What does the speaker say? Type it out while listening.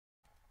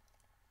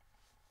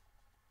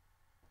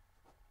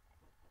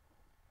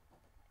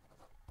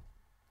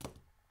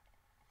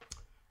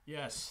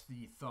Yes,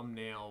 the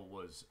thumbnail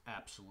was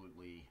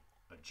absolutely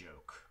a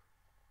joke.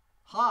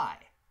 Hi,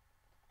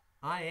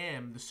 I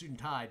am the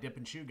Suit&Tie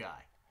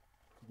Dip&ChewGuy.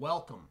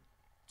 Welcome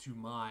to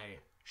my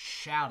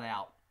shout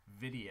out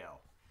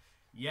video.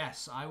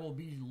 Yes, I will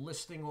be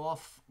listing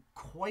off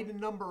quite a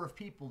number of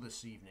people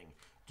this evening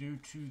due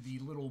to the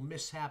little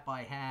mishap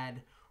I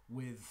had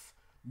with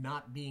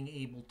not being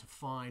able to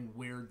find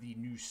where the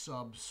new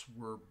subs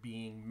were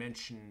being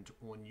mentioned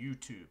on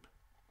YouTube.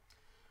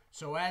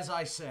 So as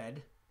I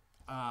said,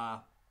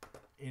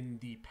 in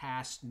the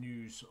past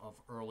news of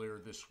earlier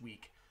this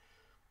week,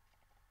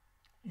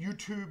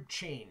 YouTube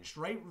changed.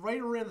 Right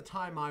around the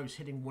time I was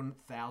hitting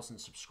 1,000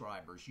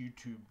 subscribers,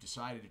 YouTube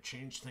decided to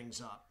change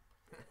things up.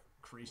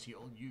 Crazy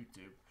old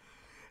YouTube.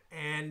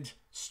 And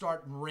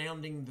start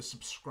rounding the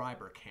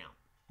subscriber count.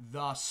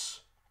 Thus,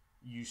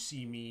 you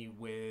see me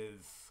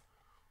with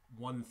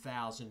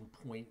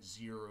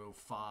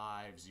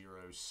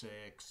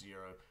 1,000.0506.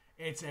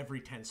 It's every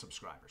 10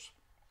 subscribers.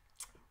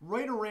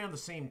 Right around the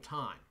same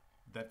time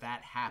that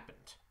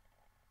happened,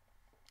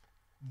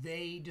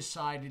 they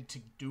decided to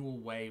do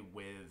away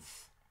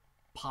with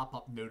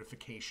pop-up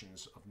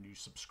notifications of new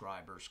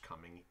subscribers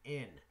coming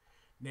in.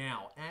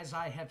 Now, as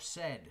I have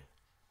said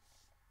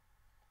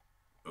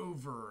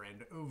over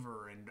and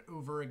over and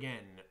over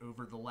again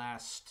over the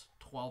last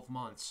 12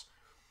 months,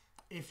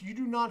 if you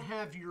do not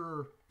have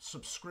your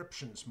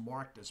subscriptions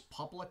marked as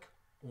public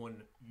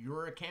on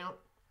your account,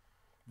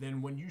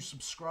 then when you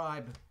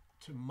subscribe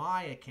to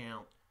my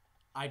account,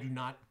 I do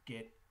not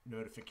get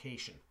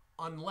notification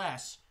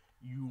unless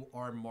you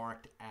are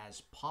marked as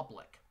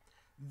public.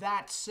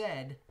 That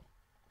said,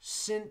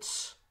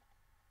 since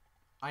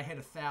I hit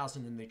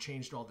 1,000 and they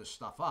changed all this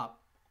stuff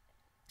up,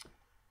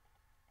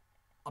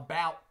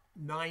 about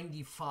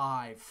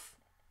 95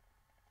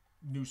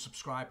 new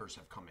subscribers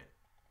have come in.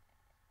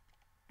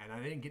 And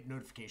I didn't get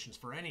notifications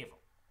for any of them.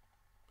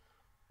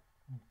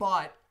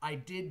 But I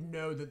did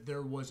know that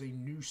there was a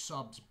new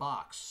subs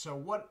box. So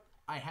what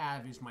I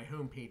have is my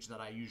homepage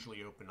that I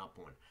usually open up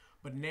on.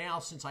 But now,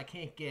 since I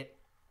can't get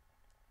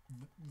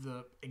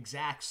the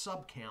exact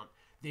sub count,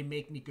 they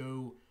make me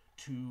go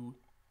to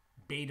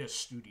Beta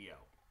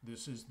Studio.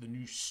 This is the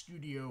new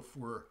studio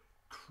for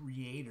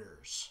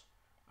creators.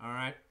 All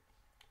right.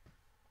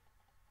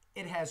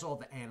 It has all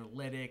the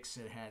analytics.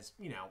 It has,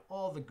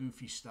 all the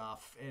goofy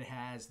stuff. It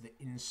has the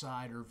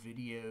insider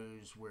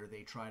videos where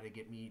they try to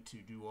get me to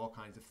do all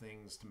kinds of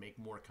things to make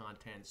more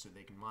content so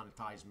they can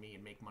monetize me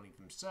and make money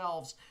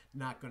themselves.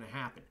 Not going to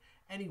happen.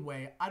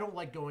 Anyway, I don't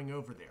like going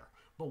over there.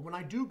 But when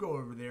I do go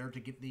over there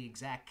to get the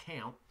exact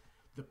count,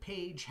 the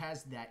page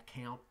has that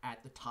count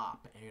at the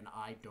top, and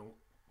I don't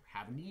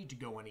have a need to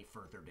go any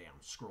further down,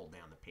 scroll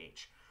down the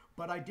page.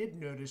 But I did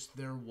notice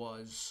there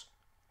was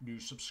new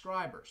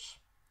subscribers.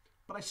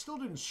 But I still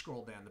didn't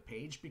scroll down the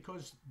page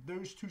because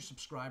those two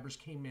subscribers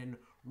came in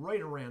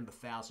right around the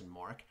 1,000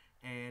 mark,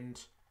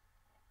 and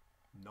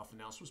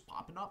nothing else was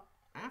popping up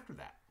after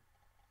that.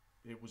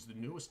 It was the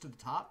newest to the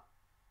top,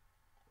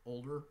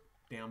 older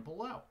down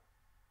below.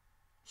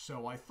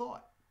 So I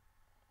thought,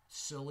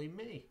 silly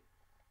me.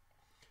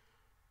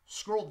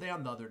 Scrolled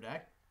down the other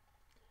day,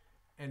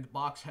 and the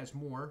box has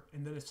more,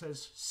 and then it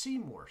says see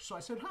more. So I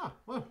said,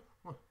 let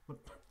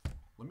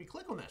me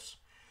click on this.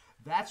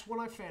 That's when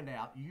I found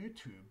out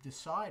YouTube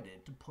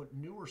decided to put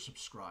newer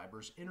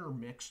subscribers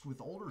intermixed with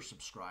older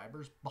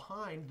subscribers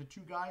behind the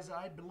two guys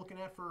I had been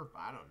looking at for,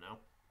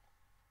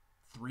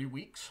 3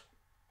 weeks.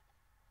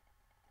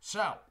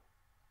 So,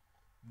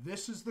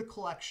 this is the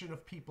collection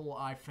of people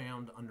I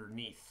found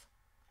underneath.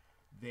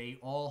 They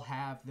all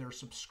have their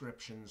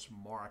subscriptions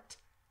marked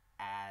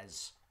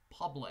as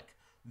public.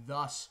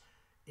 Thus,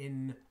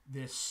 in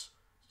this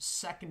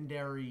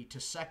secondary to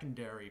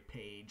secondary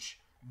page,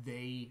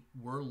 they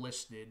were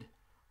listed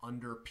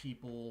under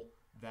people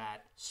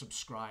that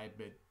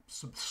subscribed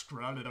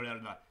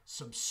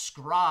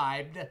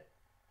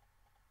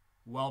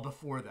well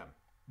before them.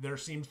 There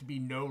seems to be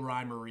no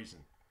rhyme or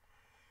reason.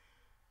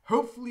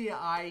 Hopefully,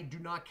 I do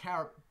not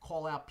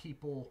call out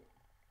people.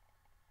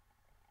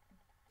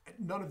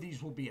 None of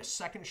these will be a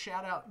second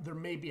shout out. There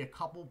may be a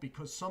couple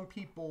because some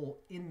people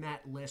in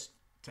that list,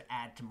 to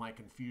add to my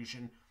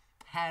confusion,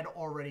 had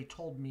already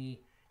told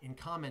me in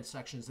comment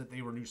sections that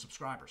they were new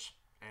subscribers.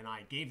 And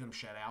I gave them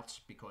shout-outs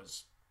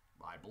because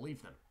I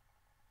believe them.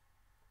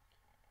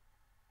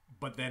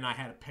 But then I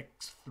had to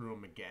pick through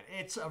them again.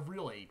 It's a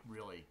really,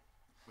 really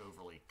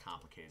overly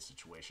complicated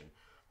situation.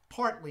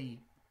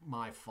 Partly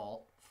my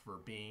fault for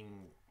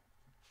being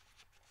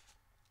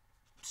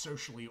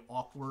socially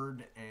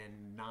awkward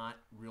and not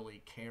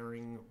really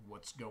caring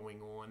what's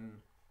going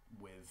on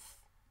with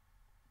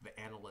the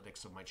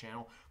analytics of my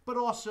channel. But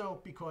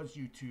also because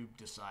YouTube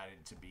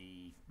decided to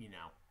be,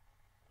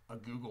 a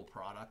Google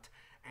product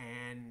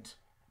and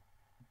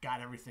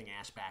got everything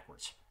ass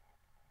backwards,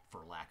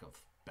 for lack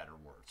of better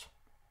words.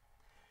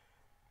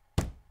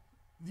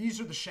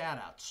 These are the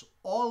shout-outs.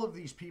 All of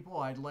these people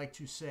I'd like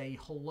to say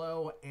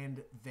hello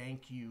and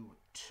thank you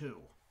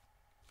to.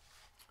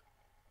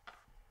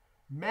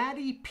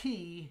 Maddie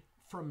P.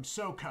 from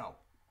SoCo.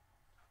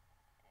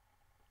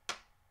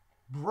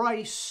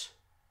 Bryce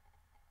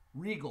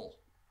Regal.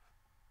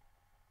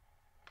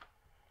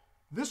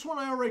 This one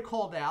I already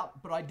called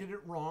out, but I did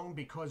it wrong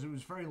because it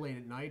was very late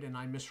at night and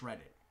I misread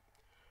it.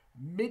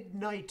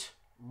 Midnight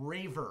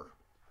Raver.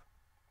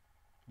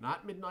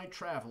 Not Midnight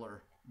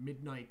Traveler,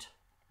 Midnight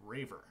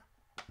Raver.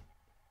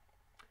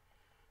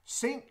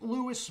 St.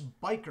 Louis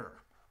Biker.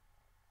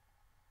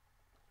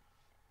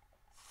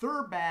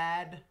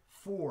 Thurbad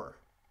 4.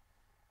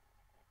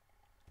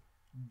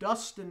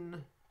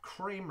 Dustin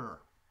Kramer.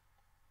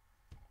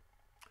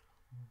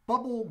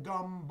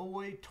 Bubblegum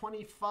Boy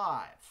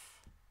 25.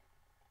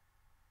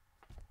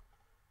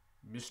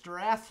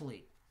 Mr.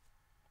 Athlete.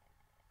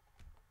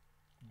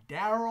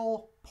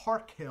 Daryl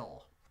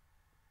Parkhill.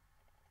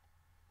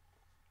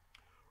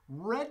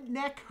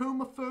 Redneck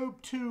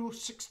Homophobe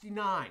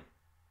 269.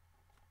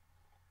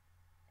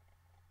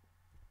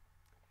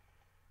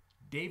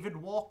 David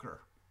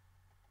Walker.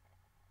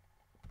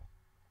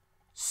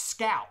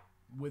 Scout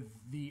with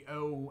the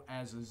O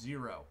as a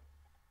 0.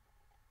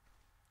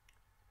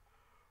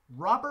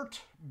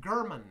 Robert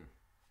Gurman.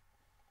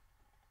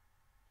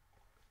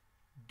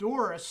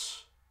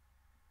 Doris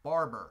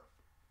Barber.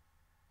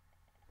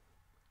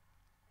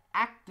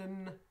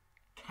 Acton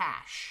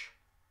Cash.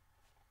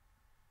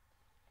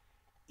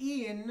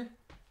 Ian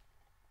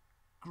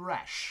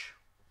Gresh.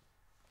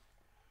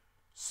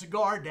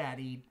 Cigar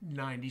Daddy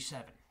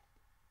 97.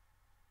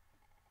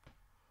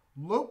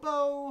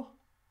 Lopoland.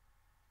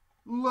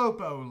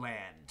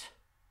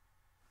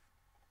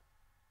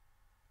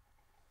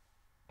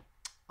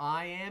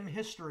 I Am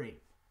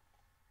History.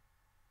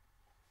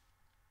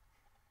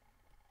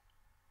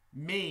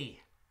 Me.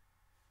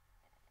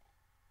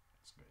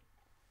 That's good.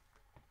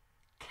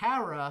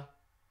 Kara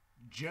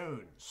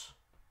Jones.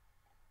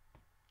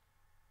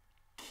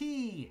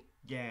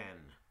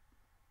 Keegan.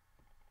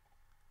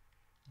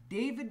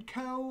 David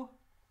Co.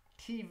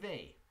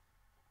 TV.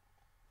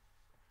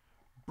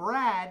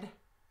 Brad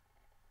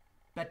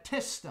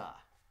Batista.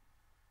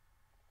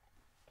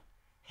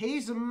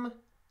 Hazem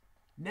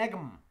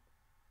Negum.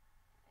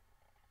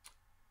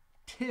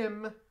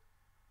 Tim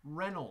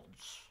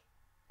Reynolds.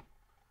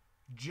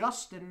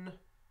 Justin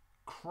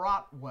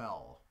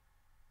Crotwell.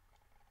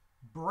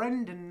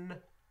 Brendan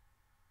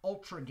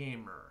Ultra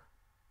Gamer.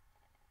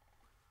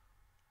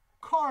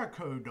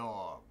 Carco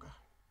Dog.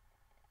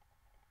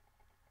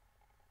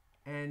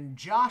 And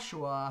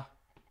Joshua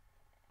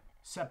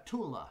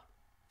Septula.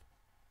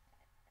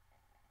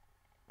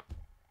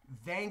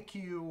 Thank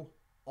you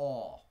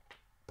all.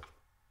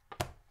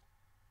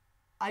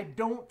 I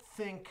don't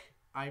think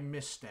I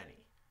missed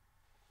any.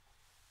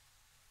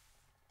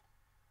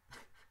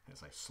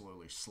 As I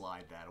slowly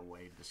slide that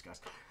away in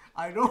disgust.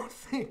 I don't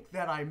think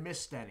that I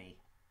missed any,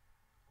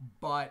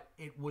 but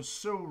it was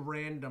so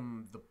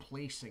random, the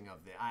placing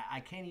of it.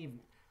 I can't even,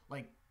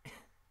 like,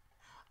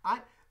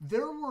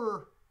 there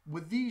were,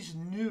 with these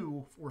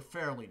new, or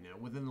fairly new,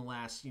 within the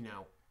last,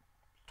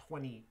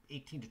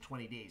 18 to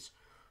 20 days,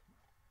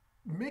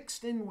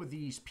 mixed in with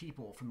these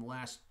people from the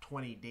last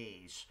 20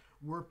 days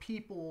were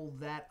people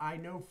that I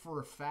know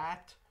for a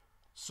fact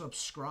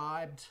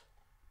subscribed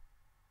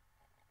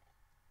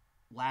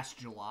last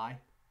July.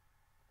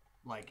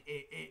 Like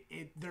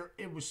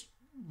it was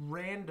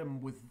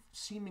random with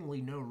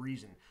seemingly no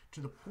reason,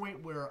 to the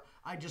point where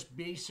I just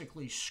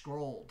basically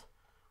scrolled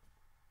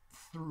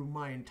through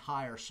my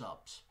entire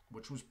subs,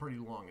 which was pretty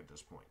long at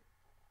this point.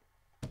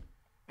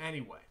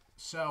 Anyway,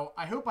 so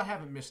I hope I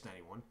haven't missed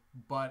anyone,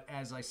 but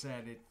as I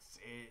said,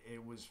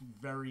 it was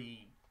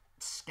very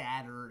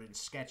scattered and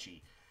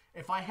sketchy.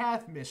 If I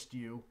have missed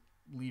you,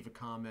 leave a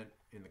comment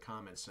in the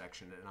comments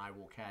section and I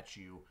will catch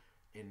you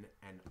in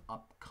an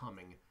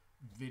upcoming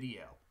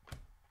video.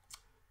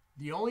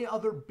 The only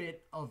other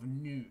bit of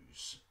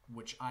news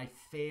which I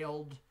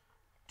failed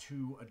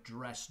to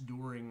address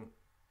during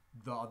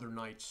the other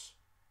night's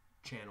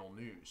channel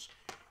news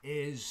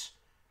is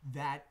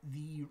that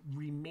the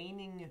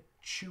remaining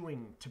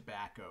chewing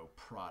tobacco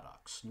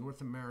products,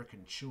 North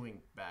American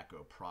chewing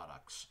tobacco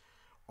products,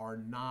 are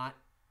not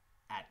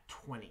at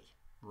 20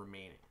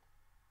 remaining.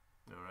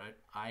 All right,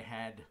 I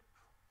had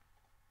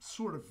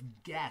sort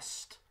of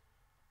guessed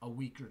a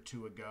week or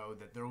two ago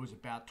that there was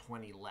about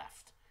 20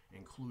 left,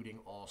 including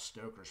all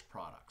Stoker's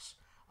products.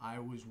 I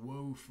was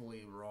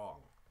woefully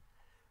wrong.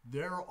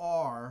 There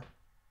are,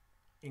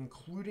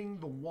 including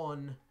the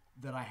one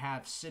that I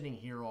have sitting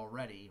here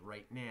already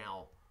right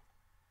now,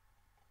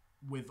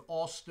 with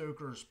all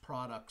Stoker's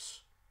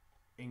products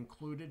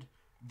included,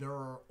 there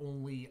are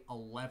only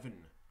 11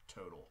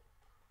 total.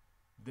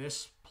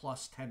 This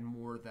plus 10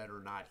 more that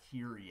are not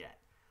here yet.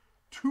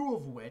 Two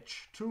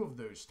of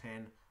those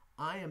 10,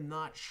 I am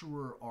not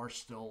sure are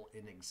still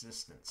in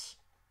existence.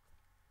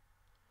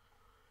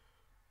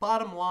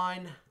 Bottom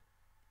line,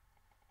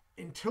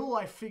 until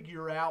I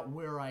figure out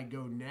where I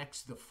go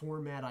next, the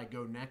format I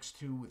go next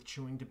to with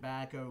chewing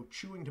tobacco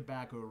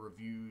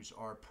reviews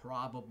are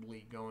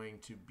probably going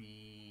to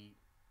be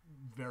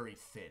very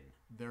thin.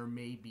 There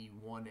may be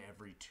one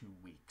every 2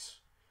 weeks.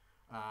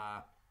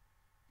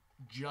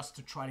 Just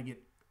to try to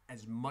get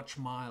as much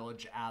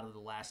mileage out of the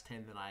last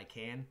 10 that I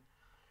can.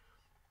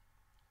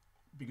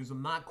 because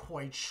I'm not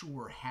quite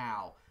sure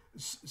how.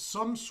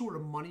 Some sort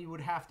of money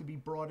would have to be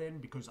brought in,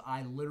 because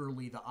I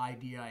literally, the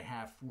idea I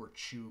have for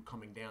Chew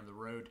coming down the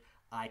road,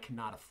 I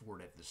cannot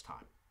afford at this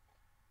time.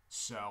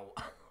 So,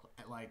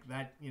 like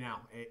that, you know,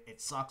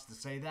 it sucks to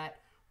say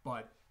that,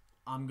 but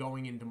I'm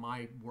going into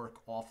my work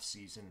off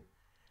season,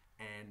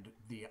 and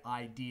the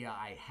idea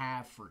I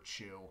have for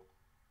Chew,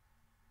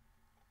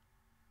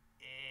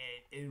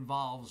 it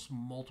involves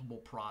multiple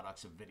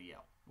products of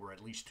video, or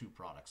at least 2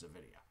 products of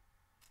video.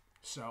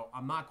 So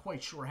I'm not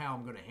quite sure how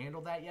I'm going to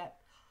handle that yet.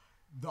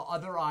 The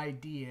other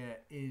idea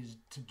is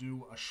to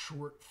do a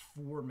short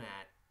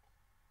format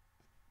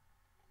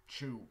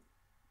Chew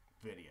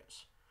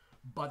videos.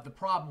 But the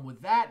problem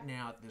with that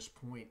now at this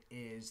point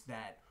is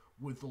that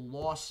with the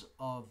loss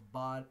of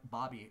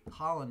Bobby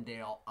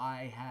Hollandale,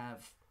 I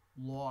have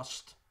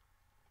lost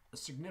a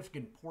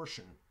significant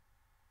portion.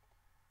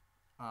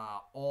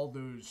 All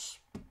those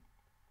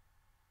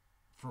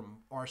from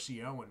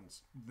RC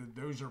Owens,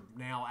 those are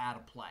now out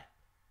of play.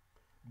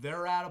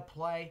 They're out of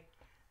play,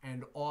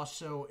 and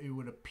also it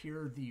would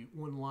appear the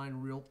online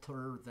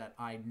realtor that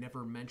I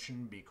never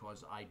mentioned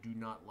because I do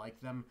not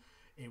like them,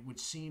 it would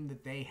seem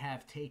that they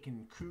have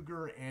taken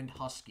Cougar and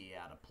Husky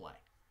out of play.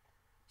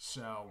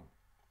 So,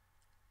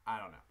 I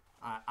don't know.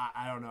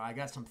 I don't know. I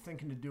got some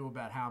thinking to do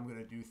about how I'm going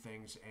to do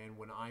things, and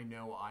when I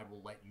know, I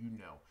will let you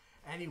know.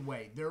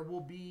 Anyway, there will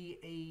be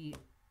a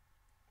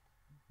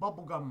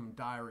Bubblegum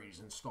Diaries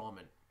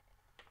installment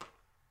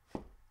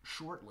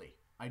shortly.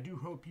 I do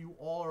hope you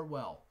all are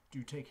well.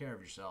 Do take care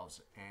of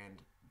yourselves,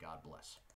 and God bless.